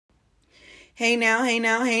Hey now, hey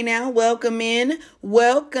now, hey now. Welcome in,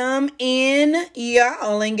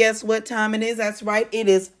 y'all. And guess what time it is? That's right. It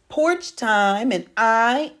is porch time. And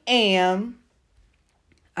I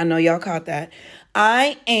know y'all caught that.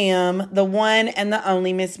 I am the one and the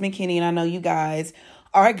only Miss McKinney. And I know you guys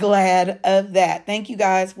are glad of that. Thank you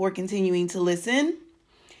guys for continuing to listen.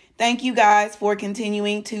 Thank you guys for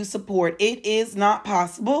continuing to support. It is not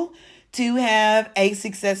possible to have a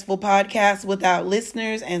successful podcast without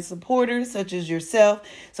listeners and supporters such as yourself.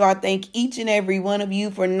 So I thank each and every one of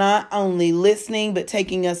you for not only listening, but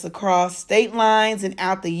taking us across state lines and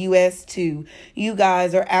out the U.S. too. You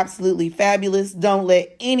guys are absolutely fabulous. Don't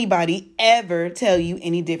let anybody ever tell you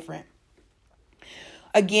any different.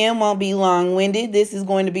 Again, won't be long-winded. This is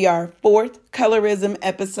going to be our fourth colorism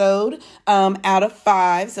episode out of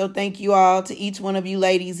 5. So thank you all to each one of you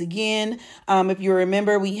ladies again. If you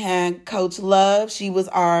remember, we had Coach Love. She was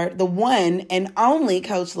the one and only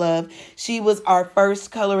Coach Love. She was our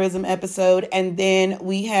first colorism episode. And then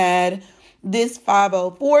we had this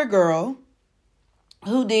 504 girl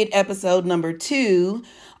who did episode number 2.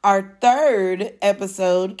 Our third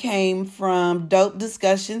episode came from Dope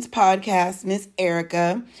Discussions podcast, Miss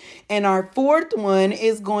Erica. And our fourth one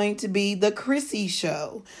is going to be the Chrissy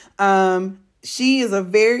Show. She is a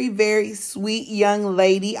very, very sweet young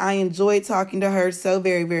lady. I enjoyed talking to her so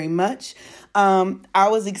very, very much. I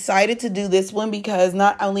was excited to do this one because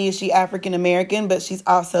not only is she African American, but she's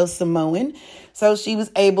also Samoan. So she was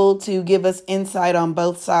able to give us insight on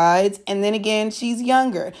both sides. And then again, she's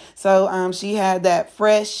younger. So she had that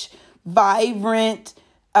fresh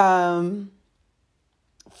and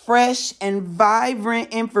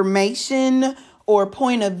vibrant information or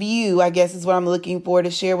point of view, I guess is what I'm looking for to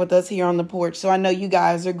share with us here on the porch. So I know you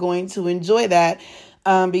guys are going to enjoy that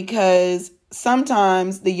because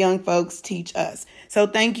sometimes the young folks teach us. So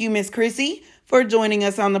thank you, Miss Chrissy, for joining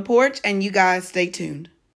us on the porch, and you guys stay tuned.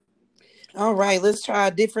 All right, let's try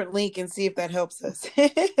a different link and see if that helps us.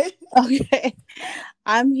 Okay,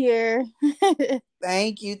 I'm here.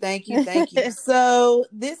 Thank you. So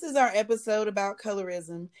this is our episode about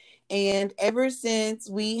colorism. And ever since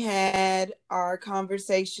we had our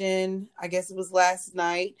conversation, I guess it was last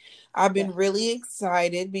night, I've been really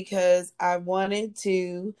excited because I wanted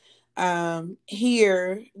to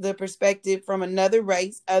hear the perspective from another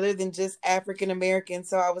race other than just African American.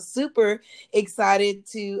 So I was super excited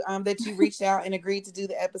to that you reached out and agreed to do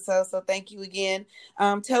the episode. So thank you again.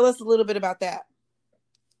 Tell us a little bit about that.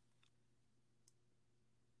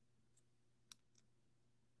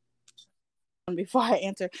 Before I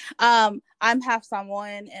answer, I'm half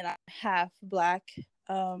Samoan and I'm half Black.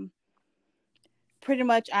 Pretty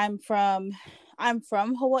much, I'm from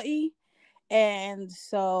Hawaii, and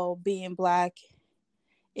so being Black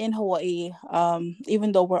in Hawaii,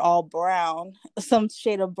 even though we're all brown, some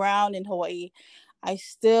shade of brown in Hawaii, I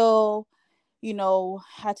still,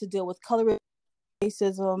 had to deal with color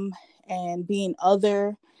racism and being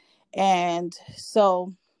other, and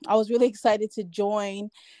so I was really excited to join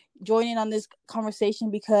in on this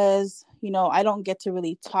conversation because I don't get to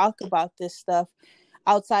really talk about this stuff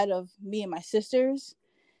outside of me and my sisters.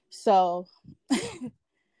 So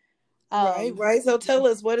right. So tell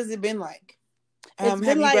us, what has it been like? Have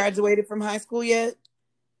you graduated from high school yet?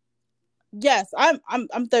 Yes, I'm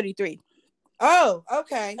 33. Oh,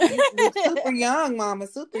 okay. You're super young, Mama.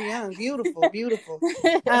 Super young. Beautiful.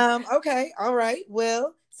 Okay. All right.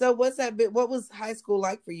 Well, so what's that bit? What was high school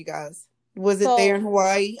like for you guys? Was it there in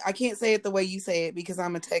Hawaii? I can't say it the way you say it because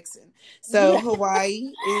I'm a Texan. So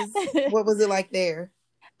Hawaii what was it like there?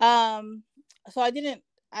 So I didn't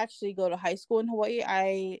actually go to high school in Hawaii.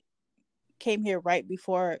 I came here right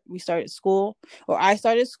before we started school, or I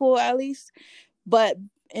started school at least. But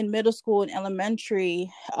in middle school and elementary,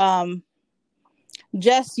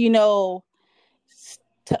 just being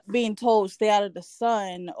told stay out of the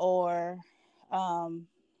sun, or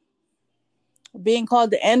being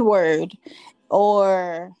called the N-word,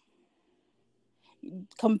 or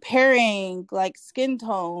comparing like skin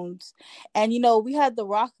tones. And we had The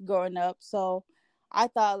Rock growing up, so I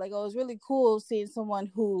thought like it was really cool seeing someone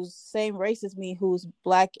who's same race as me, who's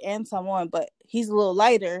Black and Samoan, but he's a little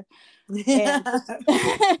lighter. And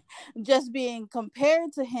just being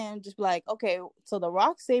compared to him, just like, okay, so The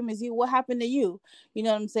Rock same as you, what happened to you? You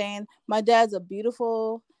know what I'm saying? My dad's a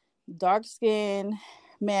beautiful dark skinned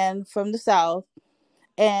man from the South,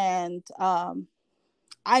 and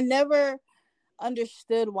I never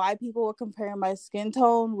understood why people were comparing my skin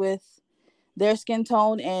tone with their skin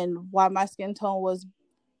tone, and why my skin tone was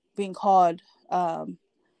being called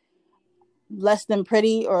less than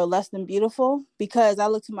pretty or less than beautiful. Because I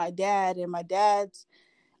looked to my dad and my dad's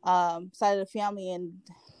side of the family, and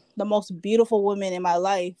the most beautiful women in my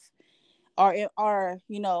life are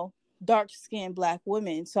dark skinned Black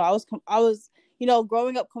women. So I was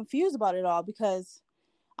growing up confused about it all, because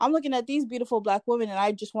I'm looking at these beautiful Black women and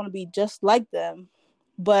I just want to be just like them,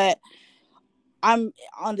 but I'm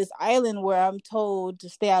on this island where I'm told to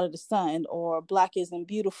stay out of the sun, or Black isn't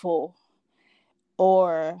beautiful,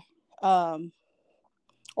 or um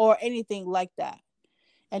or anything like that,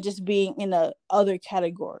 and just being in a other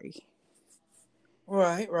category.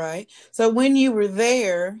 Right. So when you were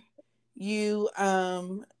there, you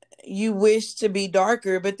you wished to be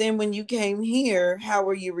darker, but then when you came here, how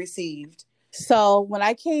were you received? So when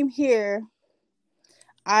I came here,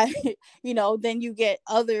 I then you get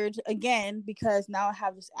othered again, because now I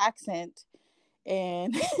have this accent,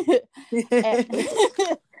 and and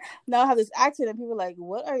now I have this accent, and people are like,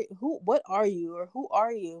 what are you, or who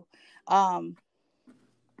are you? Um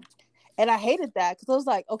and I hated that, because I was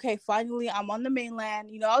like, okay, finally I'm on the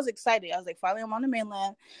mainland. I was excited. I was like, finally I'm on the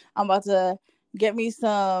mainland. I'm about to get me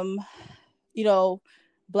some, you know,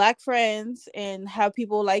 Black friends and have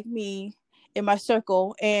people like me in my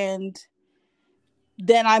circle. And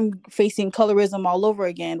then I'm facing colorism all over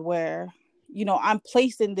again, where, I'm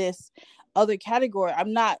placed in this other category.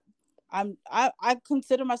 I'm not, I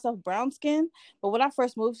consider myself brown skin, but when I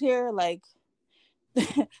first moved here, like,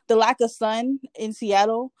 the lack of sun in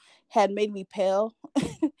Seattle had made me pale.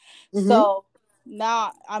 Mm-hmm. So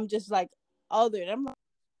now I'm just like other. I'm like,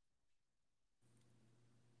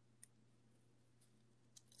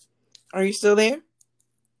 Are you still there?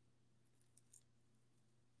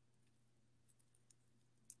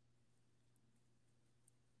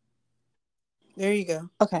 There you go.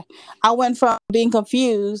 okay. I went from being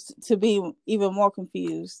confused to being even more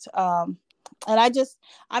confused. And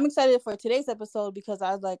I'm excited for today's episode, because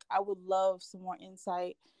I was like, I would love some more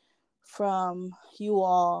insight from you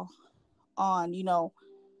all on,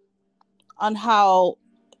 on how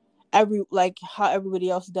how everybody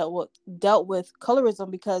else dealt with colorism,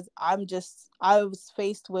 because I was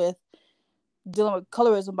faced with dealing with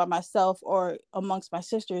colorism by myself, or amongst my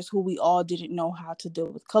sisters, who we all didn't know how to deal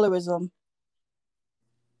with colorism.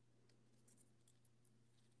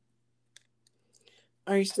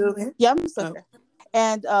 Are you still there? Yeah, I'm still Oh, here.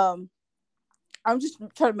 And I'm just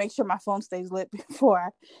trying to make sure my phone stays lit before I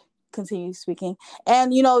continue speaking.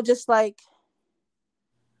 And just like,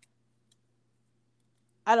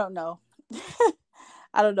 I don't know.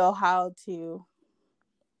 I don't know how to,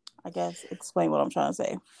 I guess, explain what I'm trying to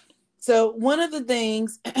say. so one of the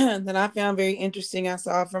things that I found very interesting, I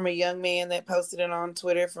saw from a young man that posted it on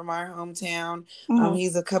Twitter from our hometown. Mm-hmm.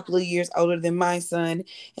 He's a couple of years older than my son,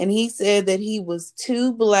 and he said that he was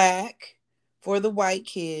too Black for the white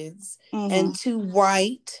kids Mm-hmm. and too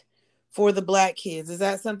white for the Black kids. Is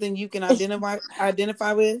that something you can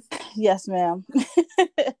identify with? Yes, ma'am.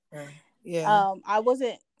 Yeah. I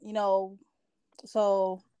wasn't,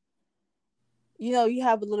 so you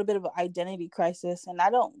have a little bit of an identity crisis, and I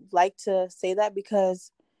don't like to say that,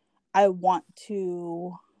 because I want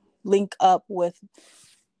to link up with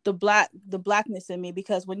the Blackness in me,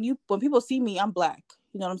 because when people see me, I'm Black.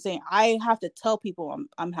 You know what I'm saying? I have to tell people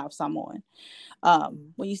I'm half Samoan.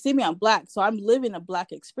 When you see me, I'm Black, so I'm living a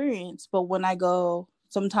Black experience. But when I go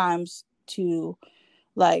sometimes to,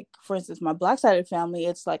 like, for instance, my Black sided family,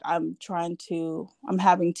 it's like I'm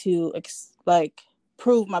having to like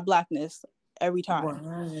prove my Blackness every time.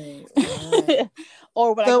 Right.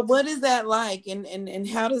 Or when I So go to, what is that like, and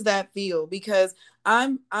how does that feel? Because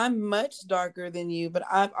I'm much darker than you, but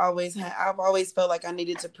I've always felt like I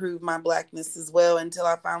needed to prove my Blackness as well, until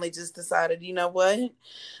I finally just decided, you know what?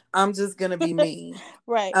 I'm just gonna be me.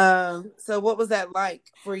 right. So what was that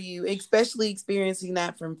like for you, especially experiencing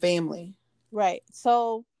that from family? Right.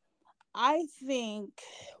 So I think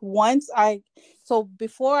once I, so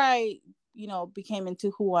before I, became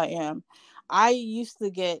into who I am, I used to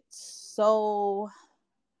get so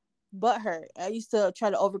butthurt. I used to try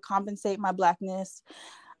to overcompensate my Blackness.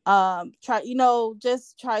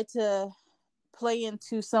 Just try to play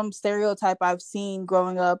into some stereotype I've seen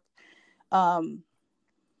growing up, um,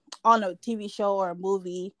 on a TV show or a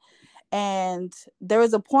movie. And there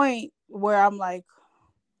was a point where I'm like,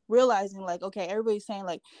 realizing, like, okay, everybody's saying,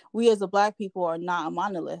 like, we as a Black people are not a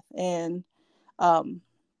monolith. And um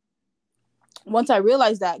once I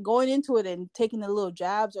realized that, going into it and taking the little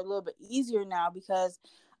jabs are a little bit easier now, because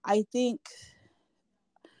I think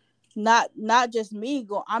not just me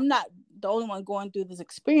go I'm not the only one going through this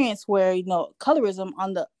experience, where colorism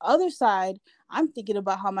on the other side. I'm thinking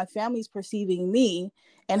about how my family's perceiving me,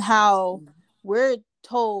 and how we're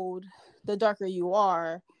told, the darker you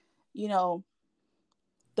are, you know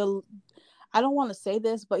the I don't want to say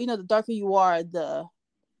this, but the darker you are,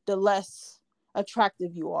 the less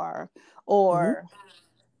attractive you are, Mm-hmm.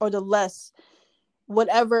 or the less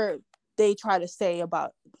whatever they try to say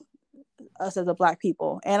about us as a Black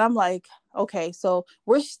people. And I'm like, okay, so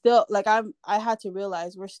we're still like, I had to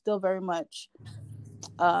realize we're still very much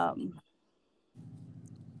um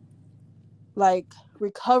like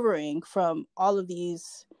recovering from all of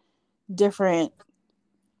these different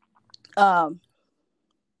um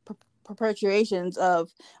perpetuations of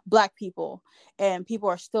Black people, and people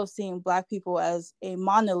are still seeing Black people as a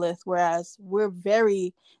monolith, whereas we're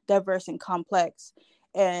very diverse and complex.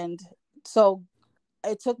 And so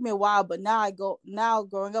it took me a while, but now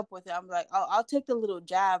growing up with it, I'm like, I'll take the little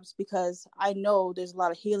jabs, because I know there's a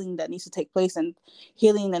lot of healing that needs to take place and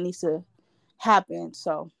healing that needs to happen.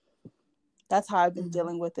 So that's how I've been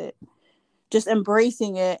dealing with it. Just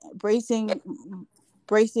embracing it,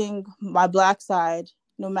 bracing my Black side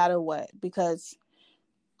no matter what, because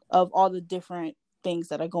of all the different things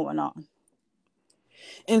that are going on.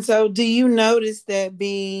 And so, do you notice that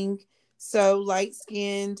being so light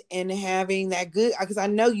skinned and having that good, because I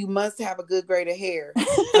know you must have a good grade of hair,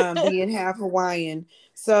 being half Hawaiian.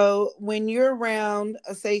 So, when you're around,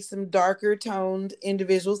 say, some darker toned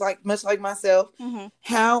individuals, like much like myself, Mm-hmm.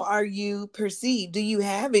 how are you perceived? Do you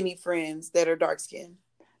have any friends that are dark skinned?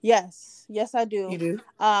 Yes, I do. You do?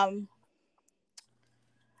 Um,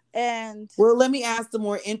 and Well, let me ask the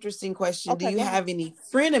more interesting question. Do okay, you go ahead. have any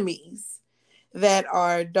frenemies that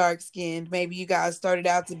are dark skinned? Maybe you guys started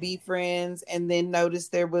out to be friends and then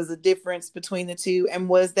noticed there was a difference between the two. And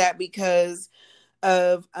was that because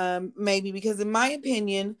of maybe, because in my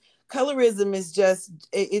opinion, colorism is just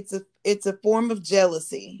it's a form of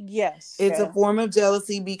jealousy. Yes, It's a yeah. form of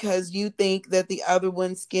jealousy because you think that the other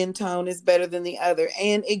one's skin tone is better than the other.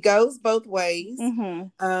 And it goes both ways.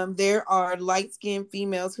 Mm-hmm. There are light skinned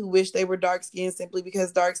females who wish they were dark skinned simply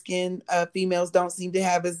because dark skinned females don't seem to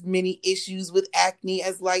have as many issues with acne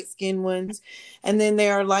as light skinned ones. And then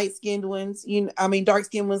there are light skinned ones, dark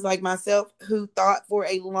skinned ones like myself, who thought for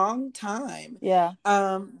a long time Yeah.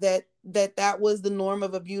 That was the norm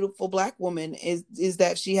of a beautiful Black woman, is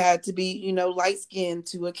that she had to be, light skinned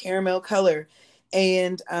to a caramel color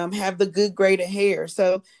and have the good grade of hair.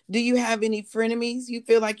 So do you have any frenemies you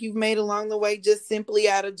feel like you've made along the way just simply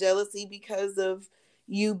out of jealousy because of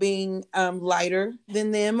you being lighter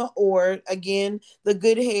than them? Or again, the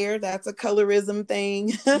good hair, that's a colorism thing.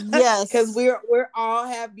 Because Yes. we're all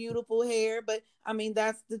have beautiful hair, but I mean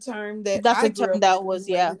that's the term that That's I a grew term up with that was,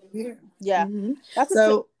 anyway, yeah. the good hair. Yeah. Hmm. That's a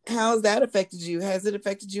So how has that affected you? Has it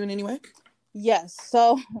affected you in any way? yes.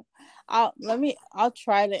 So I'll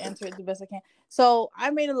try to answer it the best I can. So I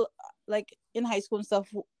made like in high school and stuff,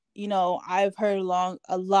 I've heard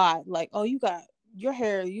a lot like, oh, you got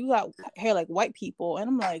hair like white people, and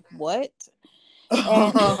I'm like, what?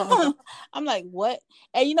 And I'm like, what?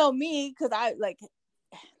 And me, because I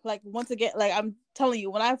like once again, like I'm telling you,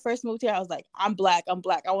 when I first moved here, I was like, I'm black, I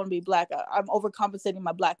want to be black, I'm overcompensating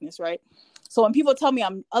my blackness, right? So when people tell me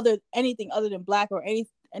I'm anything other than black, or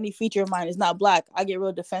any feature of mine is not black, I get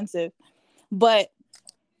real defensive. But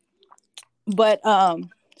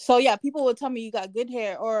so yeah, people would tell me you got good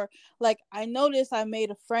hair, or like I noticed I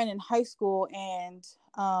made a friend in high school, and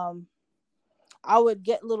I would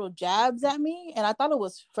get little jabs at me, and I thought it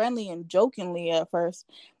was friendly and jokingly at first,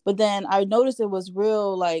 but then I noticed it was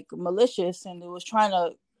real, like, malicious, and it was trying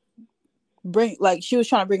to she was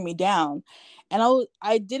trying to bring me down. And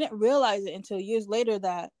I didn't realize it until years later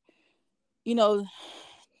that, you know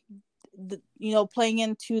playing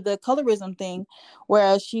into the colorism thing,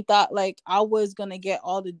 whereas she thought like I was gonna get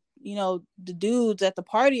all the dudes at the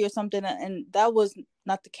party or something, and that was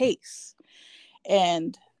not the case.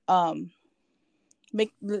 And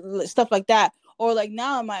make stuff like that. Or like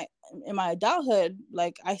now in my adulthood,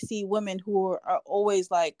 like I see women who are always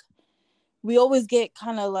like, we always get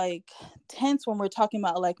kind of like tense when we're talking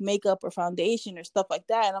about like makeup or foundation or stuff like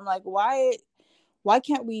that, and I'm like, why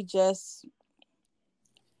can't we just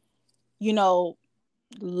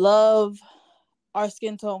love our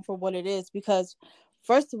skin tone for what it is? Because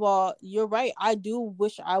first of all, you're right, I do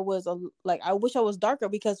wish I was I wish I was darker,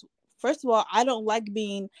 because first of all, I don't like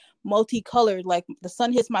being multicolored, like the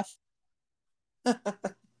sun hits my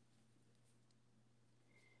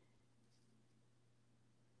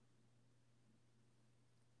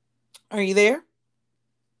Are you there?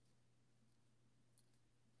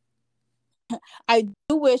 I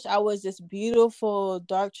do wish I was this beautiful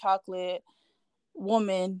dark chocolate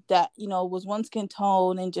woman that was one skin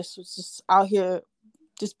tone and just was just out here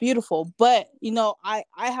just beautiful. But I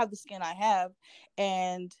have the skin I have,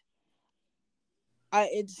 and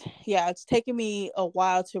it's taken me a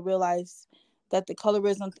while to realize that the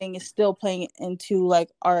colorism thing is still playing into like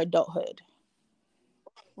our adulthood.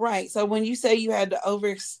 Right. So when you say you had to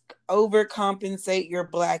overcompensate your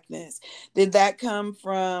blackness, did that come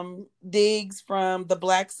from digs from the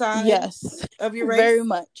black side Yes, of your very race?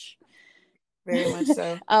 much. Very much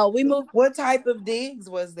so. We moved. What type of digs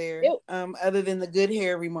was there, It, other than the good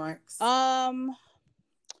hair remarks?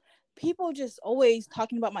 People just always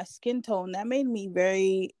talking about my skin tone. That made me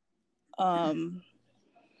very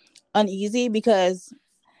uneasy, because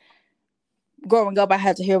growing up I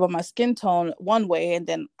had to hear about my skin tone one way, and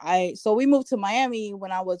then so we moved to Miami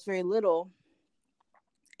when I was very little,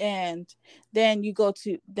 and then you go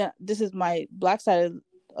to this is my black side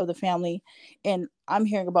of the family, and I'm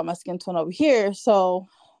hearing about my skin tone over here. So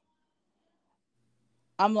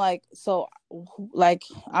I'm like,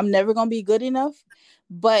 I'm never gonna be good enough.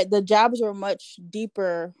 But the jabs were much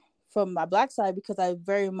deeper from my black side, because I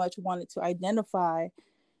very much wanted to identify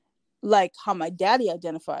like how my daddy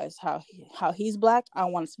identifies, how he's black. I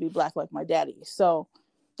wanted to be black like my daddy. So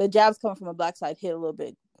the jabs coming from a black side hit a little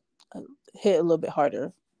bit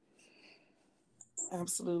harder.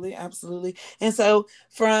 Absolutely, absolutely. And so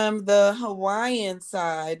from the Hawaiian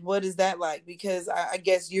side, what is that like? Because I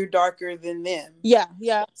guess you're darker than them. Yeah.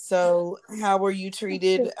 So how were you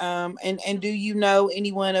treated? And do you know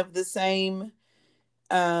anyone of the same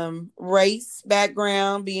race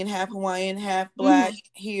background, being half Hawaiian, half black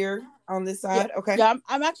here on this side? Yeah. Okay. Yeah,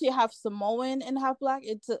 I'm actually half Samoan and half black.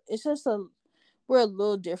 It's just we're a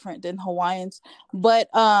little different than Hawaiians, but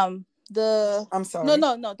I'm sorry.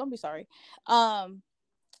 No, don't be sorry.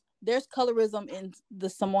 There's colorism in the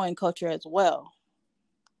Samoan culture as well.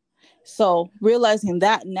 So realizing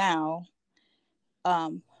that now,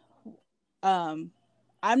 I'm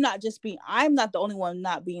not the only one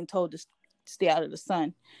not being told to stay out of the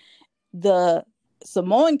sun. The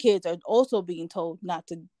Samoan kids are also being told not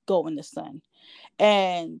to go in the sun.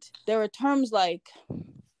 And there are terms like,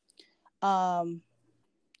 don't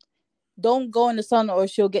go in the sun or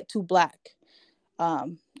she'll get too black.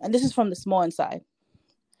 And this is from the Samoan side.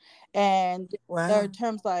 And wow. There are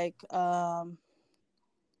terms like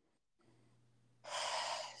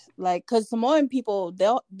because Samoan people,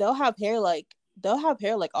 they'll have hair like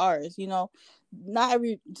ours, you know. Not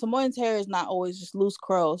every Samoan's hair is not always just loose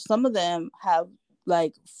curls. Some of them have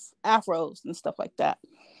like afros and stuff like that.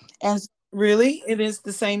 And really, it is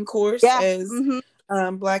the same course as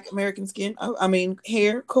Black American skin. Oh, I mean,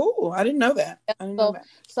 hair. Cool. I didn't know that.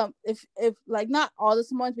 Some if like not all the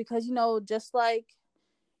Samoans, because you know, just like,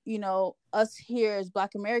 you know, us here as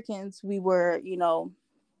Black Americans, we were, you know,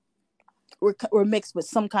 we're mixed with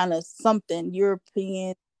some kind of something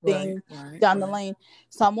European thing down the lane.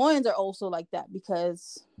 Samoans are also like that,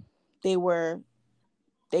 because they went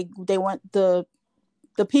the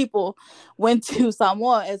people went to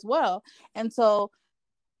Samoa as well. And so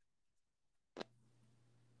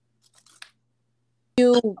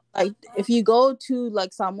if you go to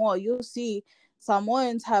like Samoa, you'll see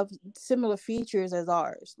Samoans have similar features as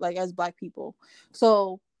ours, like as Black people.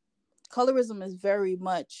 So colorism is very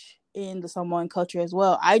much in the Samoan culture as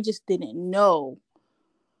well. I just didn't know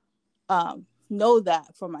that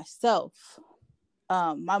for myself.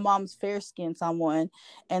 My mom's fair skinned Samoan,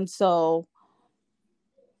 and so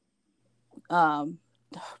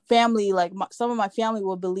family, like some of my family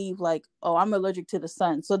will believe like, oh, I'm allergic to the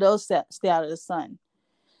sun, so they'll stay out of the sun.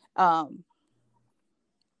 And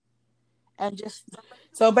just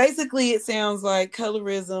so basically it sounds like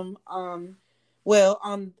colorism well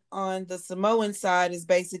on the Samoan side is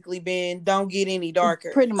basically been don't get any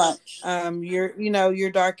darker. Pretty much.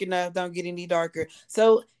 You're dark enough, don't get any darker.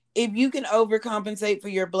 So if you can overcompensate for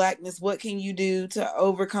your blackness, what can you do to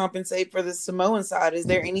overcompensate for the Samoan side? Is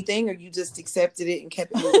there anything, or you just accepted it and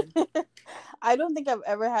kept it moving? I don't think I've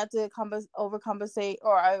ever had to overcompensate,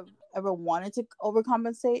 or I've ever wanted to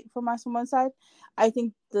overcompensate for my Samoan side. I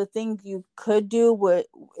think the thing you could do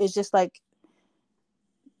is just like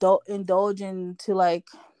indulge into like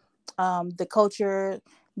the culture,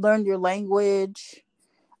 learn the language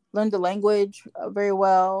very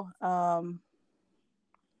well.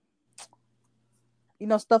 You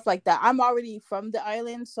know, stuff like that. I'm already from the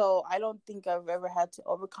island, so I don't think I've ever had to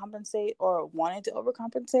overcompensate or wanted to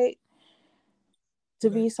overcompensate to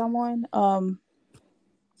be someone.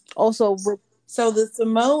 Also with So the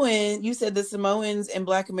Samoan, you said the Samoans and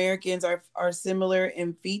Black Americans are similar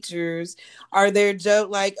in features. Are there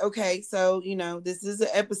okay, so you know, this is an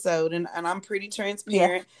episode and I'm pretty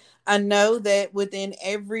transparent. Yeah. I know that within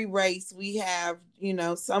every race we have, you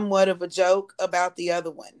know, somewhat of a joke about the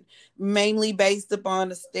other one, mainly based upon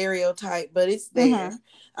a stereotype, but it's there.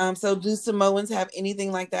 So do Samoans have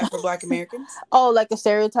anything like that for Black Americans? Oh, like a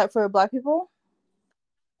stereotype for Black people?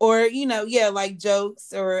 or yeah, like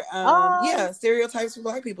jokes or Um, yeah, stereotypes for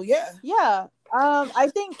Black people. Yeah. yeah. I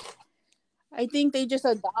think they just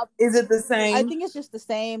adopt. Is it the I same? think it's just the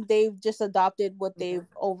same. They've just adopted what Okay. they've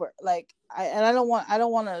over like. I don't want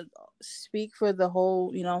to speak for the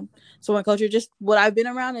whole Samoan culture. Just what I've been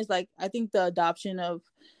around is like I think the adoption of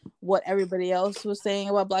what everybody else was saying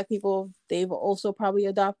about Black people, they've also probably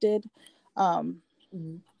adopted. Um,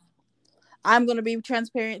 Mm-hmm. I'm gonna be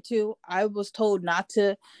transparent too. I was told not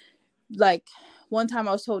to like one time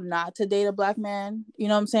I was told not to date a Black man. You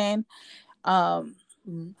know what I'm saying? Um,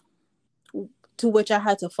 Mm-hmm. to which I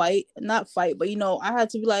had to fight, not fight, but I had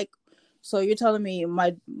to be like, so you're telling me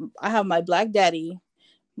I have my Black daddy,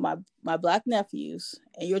 my Black nephews,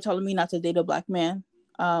 and you're telling me not to date a Black man,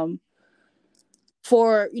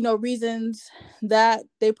 for reasons that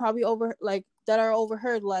they probably that are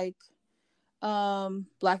overheard, like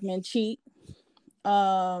Black men cheat.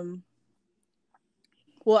 Um,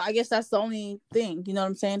 well, I guess that's the only thing. You know what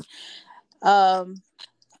I'm saying? Um,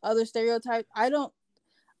 other stereotypes, I don't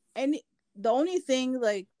any the only thing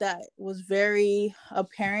like that was very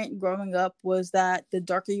apparent growing up was that the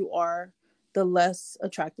darker you are, the less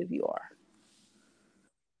attractive you are.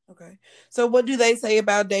 Okay. So what do they say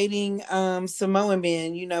about dating Samoan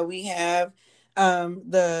men? We have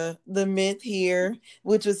the myth here,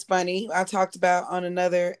 which was funny. I talked about on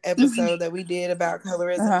another episode that we did about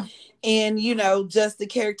colorism. Uh-huh. And just the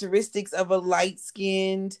characteristics of a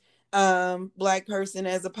light-skinned Black person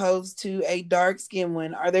as opposed to a dark-skinned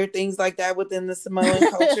one. Are there things like that within the Samoan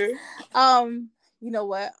culture? You know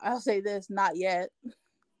what? I'll say this, not yet.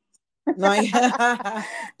 No. Yeah.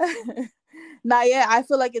 Not yet. I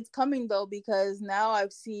feel like it's coming though, because now I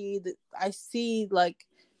see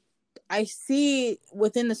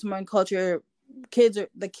within the Samoan culture,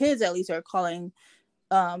 the kids at least are calling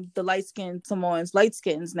the light skinned Samoans light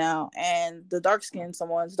skins now, and the dark skinned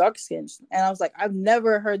Samoans dark skins. And I was like, I've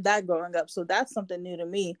never heard that growing up, so that's something new to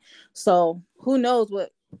me. So who knows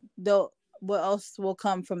what else will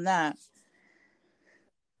come from that?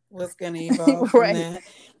 What's going to evolve from Right. that?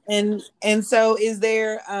 And so is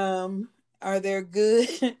there are there good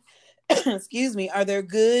excuse me, are there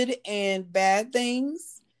good and bad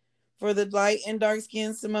things for the light and dark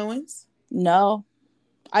skinned Samoans? No,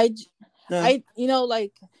 I No. I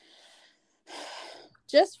like,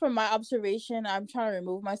 just from my observation, I'm trying to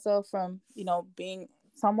remove myself from being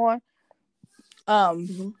somewhere. Um,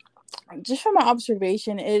 Mm-hmm. just from my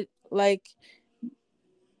observation, it like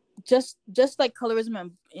just like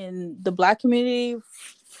colorism in the Black community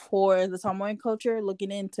for the Samoan culture,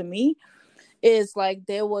 looking into me, is like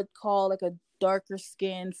they would call like a darker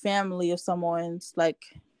skinned family of Samoans like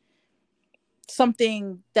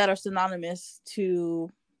something that are synonymous to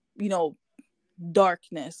you know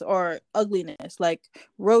darkness or ugliness, like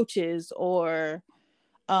roaches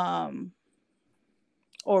um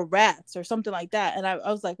or rats or something like that. And I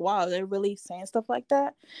was like, wow, they're really saying stuff like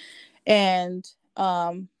that. And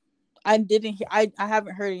I didn't hear I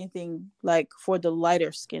haven't heard anything like for the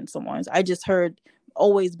lighter skinned Samoans. I just heard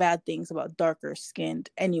always bad things about darker skinned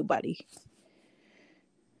anybody.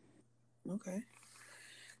 Okay.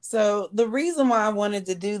 So the reason why I wanted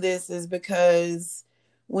to do this is because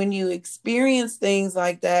when you experience things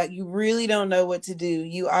like that, you really don't know what to do.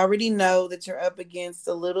 You already know that you're up against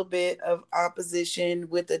a little bit of opposition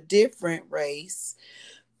with a different race.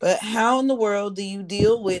 But how in the world do you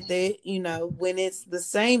deal with it, when it's the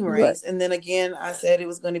same Right. race? And then again, I said it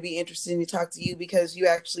was going to be interesting to talk to you because you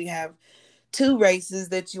actually have two races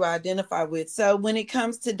that you identify with. So when it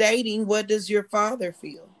comes to dating, what does your father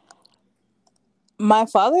feel? My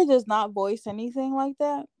father does not voice anything like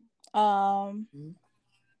that. Mhm.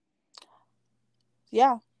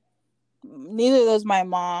 Yeah. Neither does my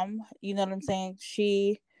mom. You know what I'm saying?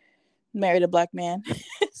 She married a Black man.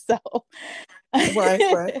 So Right,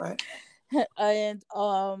 right, right. and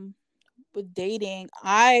with dating,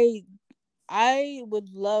 I would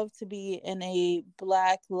love to be in a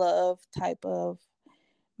Black love type of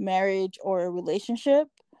marriage or a relationship.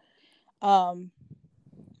 Um,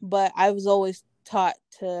 but I was always taught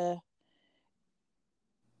to,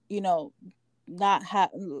 you know, not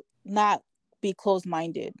have not be closed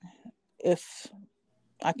minded, if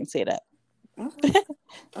I can say that. Okay,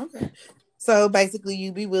 okay. So basically,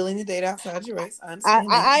 you'd be willing to date outside your race. I I,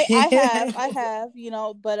 understand I I have I that.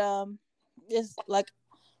 have but it's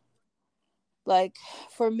like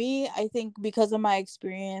for me, I think because of my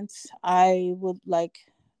experience, I would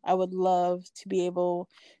love to be able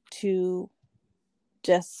to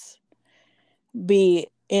just be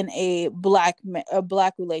in a black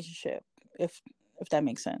relationship, if that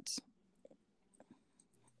makes sense.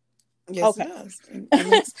 Yes, it Okay. does. It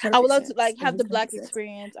makes I would perfect love to sense. like It have the makes black perfect sense.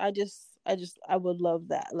 experience. I would love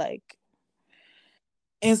that. Like,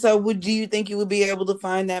 And so, do you think you would be able to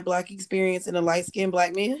find that black experience in a light skinned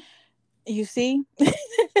black man? you see?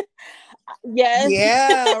 Yes.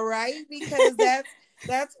 Yeah, right. Because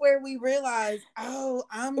that's where we realize, oh,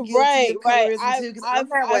 I'm guilty Right, of right. colorism too. Because I'm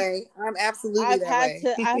that way. I'm absolutely that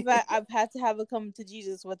way. I've had to have a come to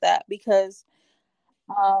Jesus with that because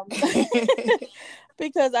um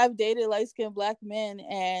because I've dated light skinned black men,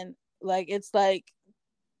 and like it's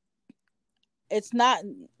not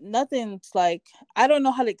nothing's like, I don't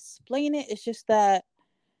know how to explain it. It's just that,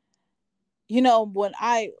 when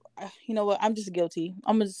you know what, I'm just guilty.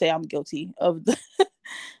 I'm gonna say I'm guilty of the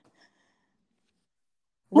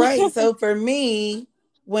Right. So for me,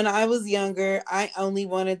 when I was younger, I only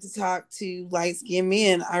wanted to talk to light skinned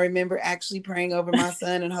men. I remember actually praying over my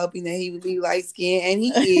son and hoping that he would be light skinned, and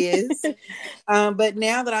he is. But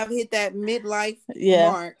now that I've hit that midlife yeah.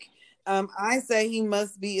 mark, I say he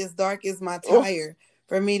must be as dark as my tire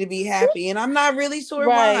for me to be happy. And I'm not really sure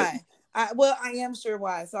Right. why. I am sure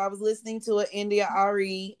why. So I was listening to an India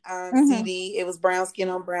Ari Hmm. CD. It was brown skin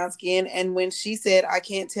on brown skin. And when she said, I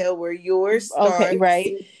can't tell where yours Okay, starts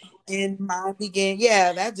right. and mine began,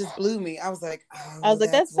 yeah, that just blew me. I was like, I was oh, like,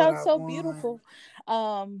 that that's what sounds I so want. beautiful.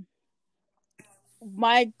 Um,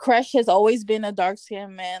 my crush has always been a dark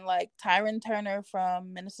skinned man, like Tyron Turner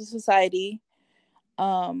from Minister Society.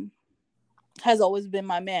 Um, has always been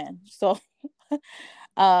my man. So,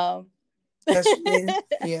 um, That's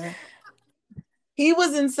yeah. He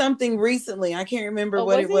was in something recently. I can't remember oh,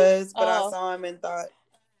 what was it he? was, but I Oh, saw him and thought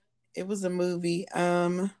it was a movie.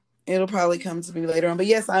 It'll probably come to me later on. But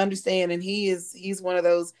yes, I understand. And he's one of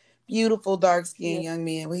those beautiful dark skinned yeah, young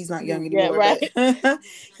men. Well, he's not young yeah, anymore, but right.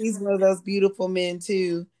 he's one of those beautiful men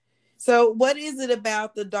too. So what is it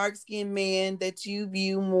about the dark skinned man that you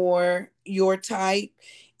view more your type?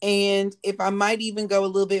 And if I might even go a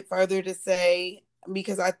little bit further to say,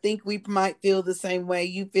 because I think we might feel the same way,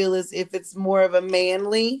 you feel as if it's more of a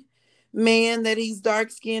manly man that he's dark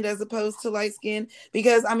skinned as opposed to light skinned.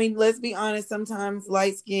 Because I mean, let's be honest, sometimes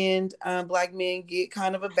light skinned black men get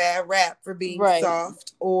kind of a bad rap for being Right.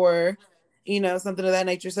 soft or something of that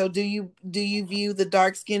nature. So do you view the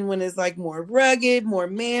dark skin one as like more rugged, more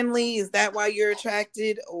manly? Is that why you're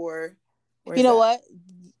attracted, or You where's know that? what?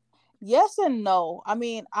 Yes and no. I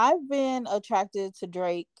mean, I've been attracted to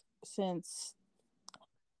Drake since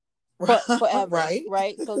forever, Right.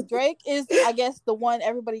 right? So Drake is, I guess, the one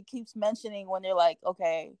everybody keeps mentioning when they're like,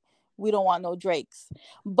 okay, we don't want no Drakes.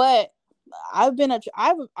 But I'm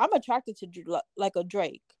attracted to like a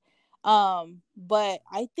Drake. But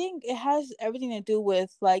I think it has everything to do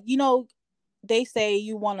with, like, they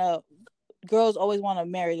say girls always want to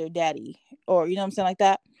marry their daddy, or what I'm saying, like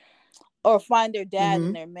that, or find their dad in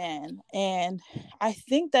Mm-hmm. their man. And I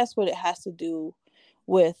think that's what it has to do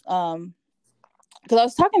with, because I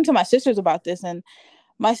was talking to my sisters about this, and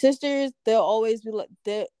my sisters, they'll always be like,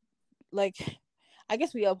 they like, I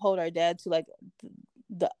guess we uphold our dad to like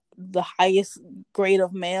the highest grade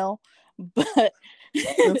of male, but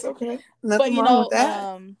That's okay. but Nothing wrong with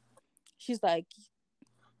that. she's like,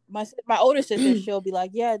 my older sister, she'll be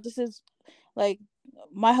like, yeah, this is like,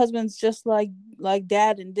 my husband's just like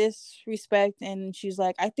dad in this respect. And she's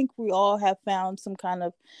like, I think we all have found some kind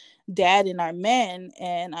of dad in our men.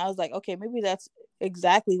 And I was like, okay, maybe that's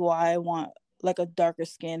exactly why I want like a darker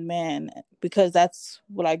skinned man, because that's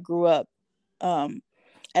what I grew up um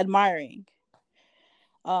admiring.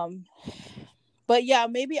 um but yeah,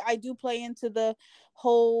 maybe I do play into the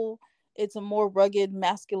whole, it's a more rugged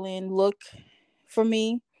masculine look for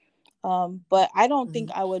me. But I don't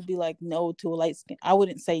think Mhm. I would be like no to a light skin. I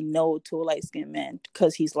wouldn't say no to a light skinned man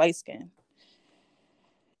because he's light skinned.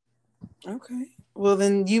 Okay. Well,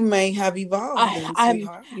 then you may have evolved, I then, I'm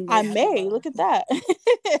sweetheart. You may I have may look evolved. at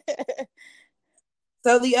that.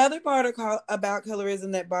 So the other part about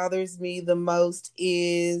colorism that bothers me the most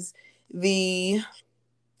is the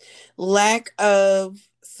lack of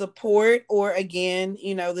support, or again,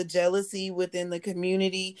 the jealousy within the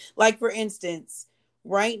community. Like for instance,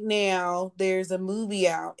 right now there's a movie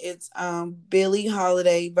out. It's Billie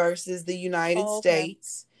Holiday versus the United Oh, okay.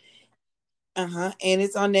 States. And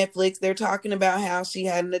it's on Netflix. They're talking about how she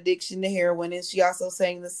had an addiction to heroin, and she also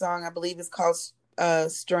sang the song, I believe it's called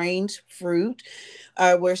Strange Fruit,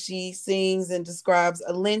 where she sings and describes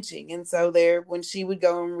a lynching. And so there, when she would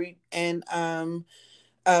go and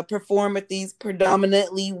perform at these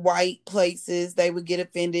predominantly white places, they would get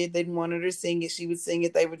offended. They'd want her to sing it. She would sing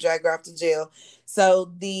it. They would drag her off to jail.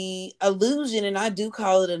 So the illusion, and I do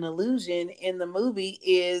call it an illusion in the movie,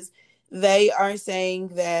 is They are saying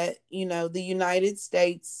that, the United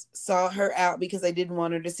States saw her out because they didn't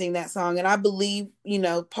want her to sing that song. And I believe,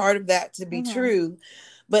 part of that to be true.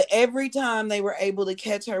 But every time they were able to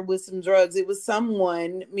catch her with some drugs, it was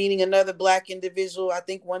someone, meaning another Black individual. I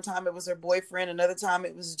think one time it was her boyfriend. Another time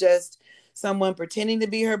it was just someone pretending to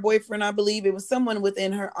be her boyfriend. I believe it was someone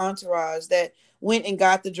within her entourage that went and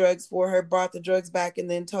got the drugs for her, brought the drugs back, and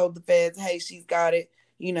then told the feds, hey, she's got it.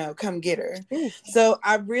 Come get her. Oof. So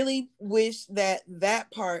I really wish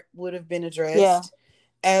that part would have been addressed,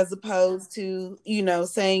 as opposed to,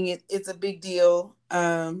 saying it's a big deal.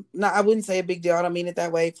 No, I wouldn't say a big deal. I don't mean it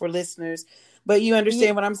that way for listeners, but you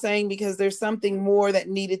understand what I'm saying, because there's something more that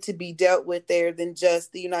needed to be dealt with there than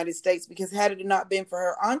just the United States, because had it not been for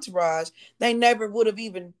her entourage, they never would have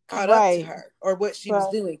even caught up to her or what she was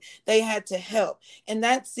doing. They had to help. And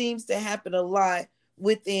that seems to happen a lot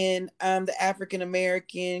within the African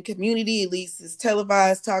American community, at least is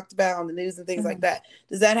televised, talked about on the news and things like that.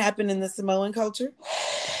 Does that happen in the Samoan culture?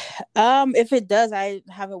 If it does, I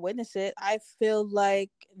haven't witnessed it. I feel like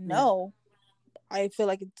no. I feel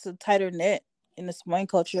like it's a tighter knit in the Samoan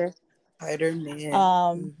culture. Tighter knit.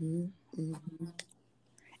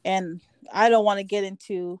 And I don't want to get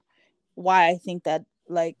into why I think that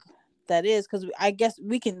that is, because I guess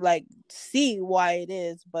we can see why it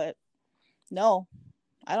is, but no.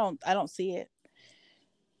 I don't see it.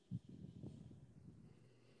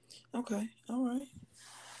 Okay. All right.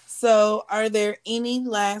 So are there any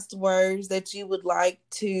last words that you would like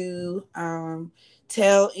to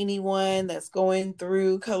tell anyone that's going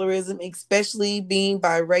through colorism, especially being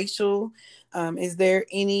biracial? Is there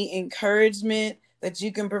any encouragement that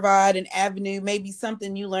you can provide, an avenue, maybe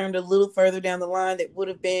something you learned a little further down the line that would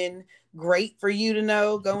have been great for you to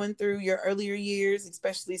know going through your earlier years,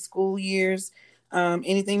 especially school years?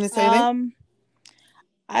 Anything to say there?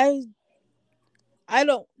 I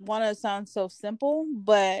don't want to sound so simple,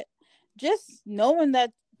 but just knowing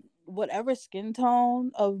that whatever skin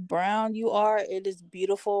tone of brown you are, it is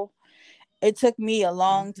beautiful. It took me a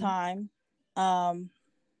long time. And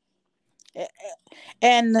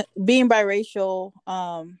being biracial,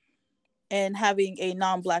 and having a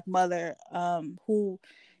non-Black mother, who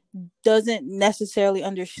doesn't necessarily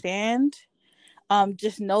understand,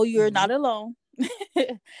 just know you're not alone.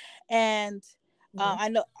 And I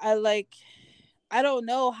know I don't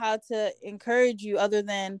know how to encourage you other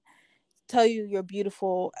than tell you you're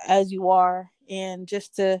beautiful as you are, and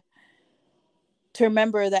just to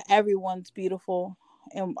remember that everyone's beautiful.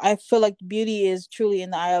 And I feel like beauty is truly in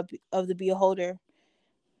the eye of the beholder.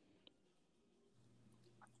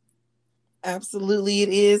 Absolutely, it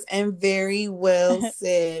is, and very well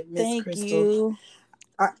said, Miss Crystal. You.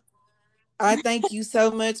 I thank you so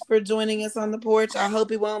much for joining us on the porch. I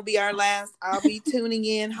hope it won't be our last. I'll be tuning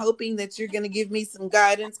in, hoping that you're going to give me some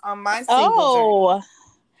guidance on my single journey.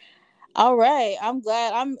 All right. I'm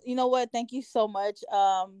glad. You know what? Thank you so much.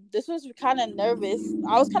 This was kind of nervous.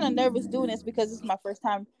 I was kind of nervous doing this because this is my first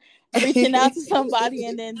time reaching out to somebody,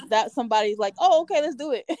 and then that somebody's like, oh, okay, let's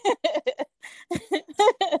do it.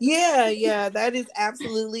 Yeah, that is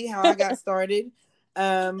absolutely how I got started.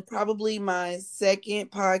 Probably my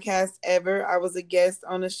second podcast ever. I was a guest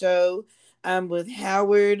on a show with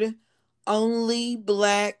Howard, Only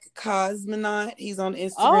Black Cosmonaut. He's on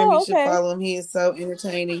Instagram. You should follow him. He is so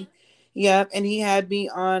entertaining. Yep, and he had me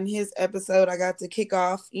on his episode. I got to kick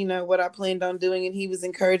off, what I planned on doing, and he was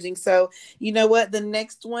encouraging. So, you know what? The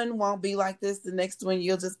next one won't be like this. The next one,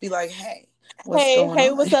 you'll just be like, hey, what's going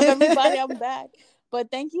on? What's up, everybody? I'm back.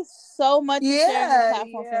 But thank you so much for sharing the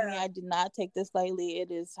platform for me. I did not take this lightly.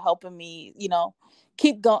 It is helping me,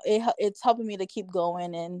 keep going. It's helping me to keep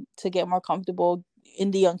going and to get more comfortable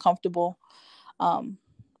in the uncomfortable.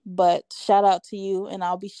 But shout out to you, and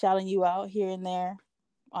I'll be shouting you out here and there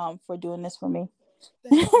for doing this for me.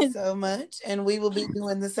 Thank you so much. And we will be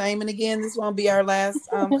doing the same. And again, this won't be our last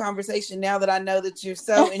conversation now that I know that you're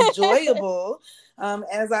so enjoyable.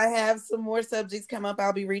 As I have some more subjects come up,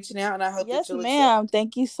 I'll be reaching out, and I hope that you'll ma'am. Accept.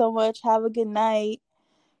 Thank you so much. Have a good night.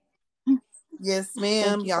 Yes,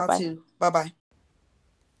 ma'am. Y'all Bye-bye. Too. Bye-bye.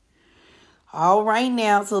 All right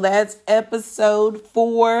now, so that's episode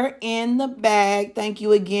 4 in the bag. Thank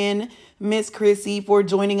you again, Miss Chrissy, for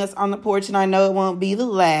joining us on the porch, and I know it won't be the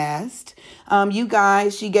last. You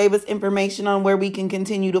guys, she gave us information on where we can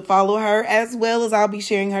continue to follow her, as well as I'll be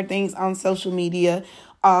sharing her things on social media.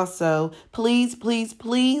 Also, please, please,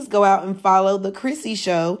 please go out and follow The Chrissy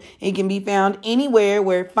Show. It can be found anywhere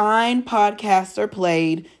where fine podcasts are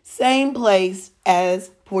played. Same place as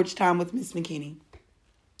Porch Time with Miss McKinney.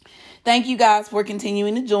 Thank you guys for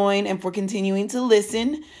continuing to join and for continuing to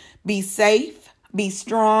listen. Be safe, be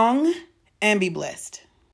strong, and be blessed.